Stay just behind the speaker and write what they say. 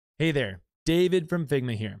Hey there, David from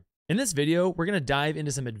Figma here. In this video, we're going to dive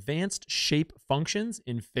into some advanced shape functions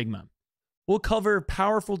in Figma. We'll cover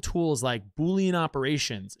powerful tools like Boolean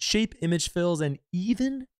operations, shape image fills, and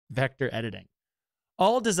even vector editing.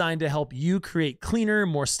 All designed to help you create cleaner,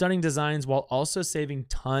 more stunning designs while also saving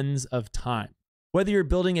tons of time. Whether you're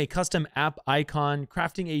building a custom app icon,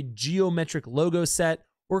 crafting a geometric logo set,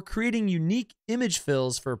 or creating unique image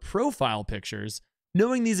fills for profile pictures,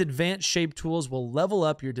 knowing these advanced shape tools will level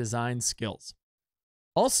up your design skills.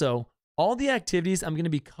 Also, all the activities I'm going to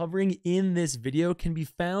be covering in this video can be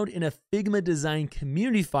found in a Figma Design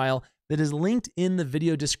community file that is linked in the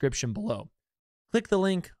video description below. Click the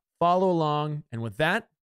link, follow along, and with that,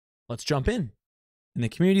 let's jump in. In the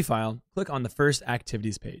community file, click on the first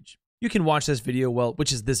activities page. You can watch this video,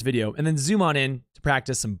 which is this video, and then zoom on in to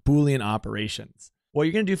practice some Boolean operations. What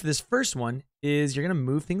you're going to do for this first one is you're going to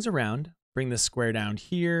move things around. Bring this square down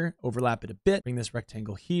here, overlap it a bit, bring this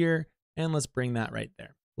rectangle here, and let's bring that right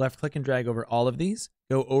there. Left click and drag over all of these,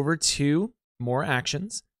 go over to more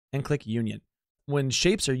actions and click union. When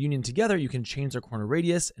shapes are union together, you can change their corner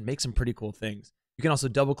radius and make some pretty cool things. You can also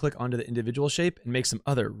double click onto the individual shape and make some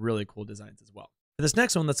other really cool designs as well. For this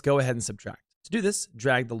next one, let's go ahead and subtract. To do this,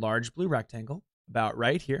 drag the large blue rectangle about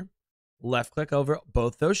right here, left click over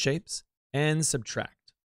both those shapes and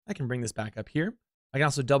subtract. I can bring this back up here. I can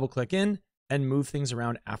also double click in and move things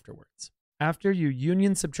around afterwards. After you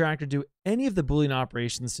union, subtract, or do any of the Boolean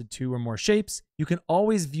operations to two or more shapes, you can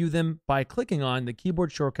always view them by clicking on the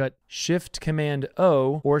keyboard shortcut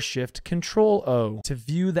Shift-Command-O or Shift-Control-O to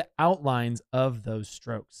view the outlines of those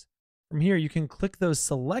strokes. From here, you can click those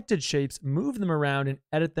selected shapes, move them around, and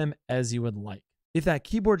edit them as you would like. If that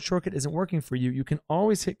keyboard shortcut isn't working for you, you can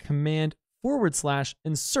always hit Command /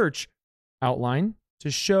 and search outline to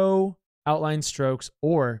show outline strokes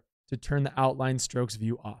or to turn the outline strokes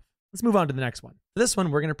view off. Let's move on to the next one. For this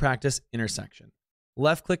one, we're going to practice intersection.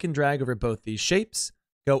 Left click and drag over both these shapes,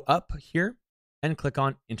 go up here and click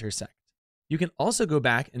on intersect. You can also go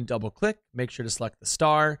back and double click, make sure to select the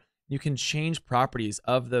star. You can change properties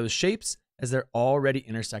of those shapes as they're already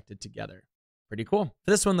intersected together. Pretty cool.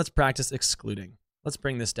 For this one, let's practice excluding. Let's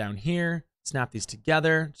bring this down here, snap these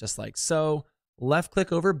together just like so. Left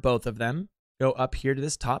click over both of them, go up here to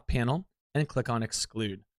this top panel and click on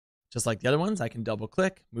exclude. Just like the other ones, I can double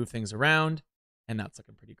click, move things around, and that's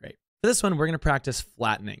looking pretty great. For this one, we're going to practice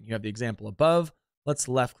flattening. You have the example above. Let's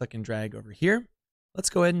left click and drag over here. Let's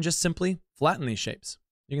go ahead and just simply flatten these shapes.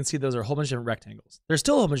 You can see those are a whole bunch of different rectangles. There's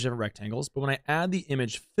still a whole bunch of different rectangles, but when I add the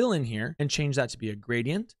image fill in here and change that to be a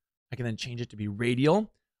gradient, I can then change it to be radial.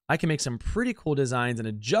 I can make some pretty cool designs and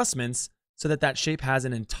adjustments so that that shape has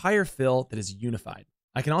an entire fill that is unified.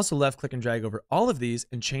 I can also left click and drag over all of these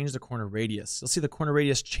and change the corner radius. You'll see the corner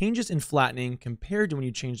radius changes in flattening compared to when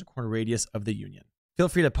you change the corner radius of the union. Feel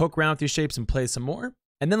free to poke around with these shapes and play some more.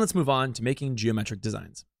 And then let's move on to making geometric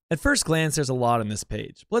designs. At first glance, there's a lot on this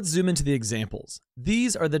page. Let's zoom into the examples.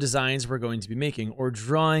 These are the designs we're going to be making or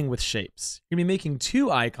drawing with shapes. You're going to be making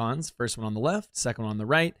two icons, first one on the left, second one on the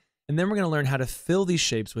right, and then we're going to learn how to fill these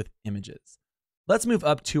shapes with images. Let's move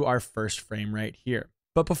up to our first frame right here.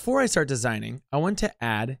 But before I start designing, I want to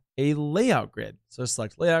add a layout grid. So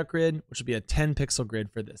select layout grid, which will be a 10 pixel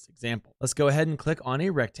grid for this example. Let's go ahead and click on a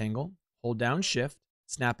rectangle, hold down Shift,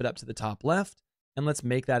 snap it up to the top left, and let's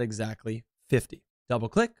make that exactly 50. Double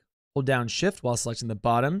click, hold down Shift while selecting the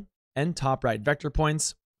bottom and top right vector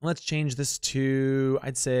points. Let's change this to,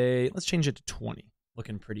 let's change it to 20.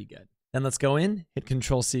 Looking pretty good. Then let's go in, hit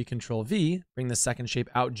Control-C, Control-V, bring the second shape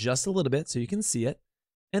out just a little bit so you can see it.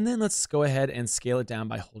 And then let's go ahead and scale it down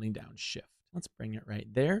by holding down Shift. Let's bring it right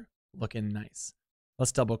there, looking nice.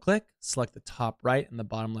 Let's double click, select the top right and the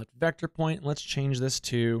bottom left vector point, and let's change this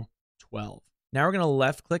to 12. Now we're gonna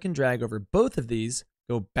left click and drag over both of these,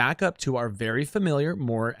 go back up to our very familiar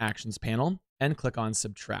More Actions panel and click on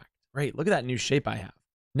Subtract. Great, look at that new shape I have.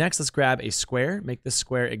 Next, let's grab a square, make this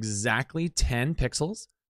square exactly 10 pixels.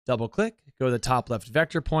 Double click, go to the top left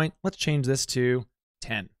vector point. Let's change this to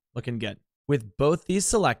 10, looking good. With both these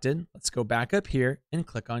selected, let's go back up here and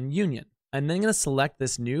click on Union. I'm then going to select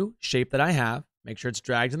this new shape that I have, make sure it's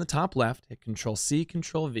dragged in the top left, hit Control-C,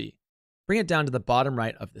 Control-V. Bring it down to the bottom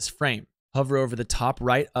right of this frame. Hover over the top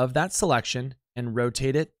right of that selection and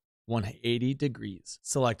rotate it 180 degrees.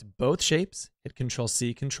 Select both shapes, hit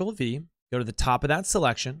Control-C, Control-V, go to the top of that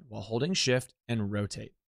selection while holding Shift and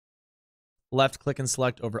rotate. Left click and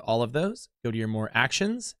select over all of those, go to your More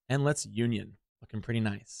Actions, and let's Union. Looking pretty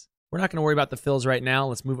nice. We're not going to worry about the fills right now.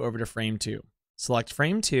 Let's move over to frame 2. Select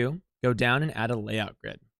frame 2, go down and add a layout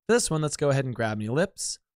grid. For this one, let's go ahead and grab an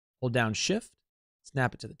ellipse, hold down Shift,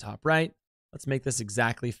 snap it to the top right. Let's make this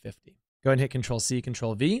exactly 50. Go ahead and hit Control-C,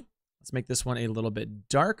 Control-V, Let's make this one a little bit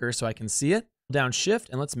darker so I can see it. Down Shift,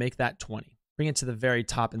 and let's make that 20. Bring it to the very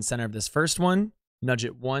top and center of this first one. Nudge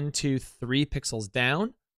it 1, 2, 3 pixels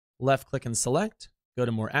down. Left click and select. Go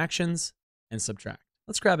to More Actions and Subtract.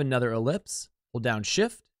 Let's grab another ellipse. Hold down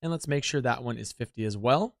Shift, and let's make sure that one is 50 as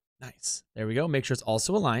well. Nice. There we go. Make sure it's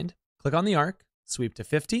also aligned. Click on the arc, sweep to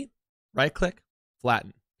 50, right click,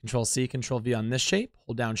 flatten. Control C, Control V on this shape.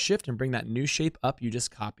 Hold down Shift and bring that new shape up you just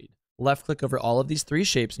copied. Left click over all of these 3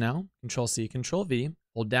 shapes now. Control C, Control V.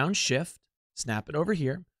 Hold down Shift, snap it over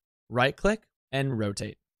here, right click, and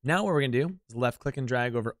rotate. Now what we're going to do is left click and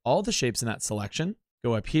drag over all the shapes in that selection.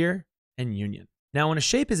 Go up here and union. Now when a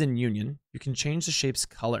shape is in union, you can change the shape's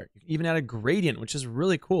color. You can even add a gradient, which is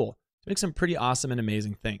really cool to make some pretty awesome and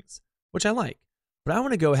amazing things, which I like. But I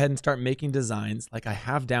want to go ahead and start making designs like I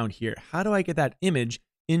have down here. How do I get that image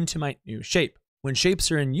into my new shape? When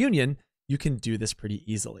shapes are in union, you can do this pretty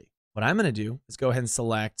easily. What I'm going to do is go ahead and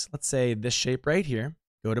select, let's say this shape right here,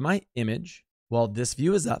 go to my image. While this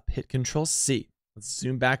view is up, hit Control C. Let's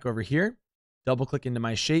zoom back over here, double click into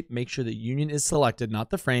my shape, make sure the union is selected, not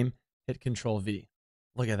the frame, hit Control V.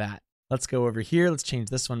 Look at that. Let's go over here. Let's change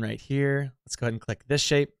this one right here. Let's go ahead and click this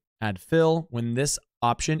shape, add fill. When this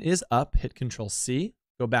option is up, hit Control C,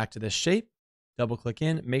 go back to this shape, double click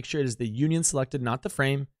in, make sure it is the union selected, not the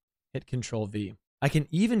frame, hit Control V. I can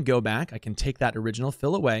even go back. I can take that original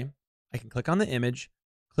fill away. I can click on the image,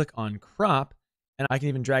 click on crop, and I can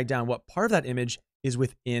even drag down what part of that image is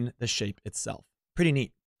within the shape itself. Pretty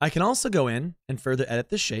neat. I can also go in and further edit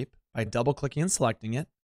the shape by double clicking and selecting it,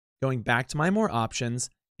 going back to my more options,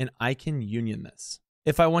 and I can union this.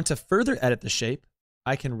 If I want to further edit the shape,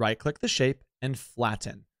 I can right click the shape and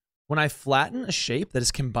flatten. When I flatten a shape that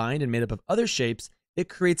is combined and made up of other shapes, it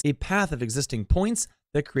creates a path of existing points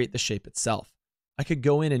that create the shape itself. I could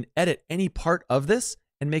go in and edit any part of this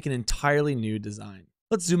and make an entirely new design.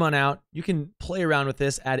 Let's zoom on out. You can play around with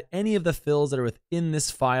this, add any of the fills that are within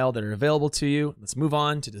this file that are available to you. Let's move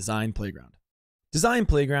on to Design Playground. Design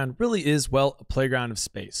Playground really is, well, a playground of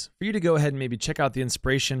space for you to go ahead and maybe check out the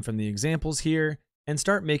inspiration from the examples here and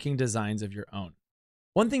start making designs of your own.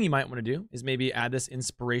 One thing you might want to do is maybe add this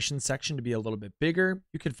inspiration section to be a little bit bigger.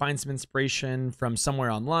 You could find some inspiration from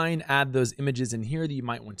somewhere online, add those images in here that you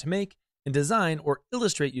might want to make, and design or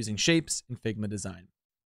illustrate using shapes in Figma Design.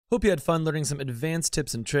 Hope you had fun learning some advanced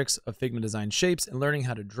tips and tricks of Figma Design shapes and learning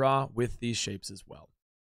how to draw with these shapes as well.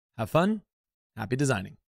 Have fun. Happy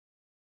designing.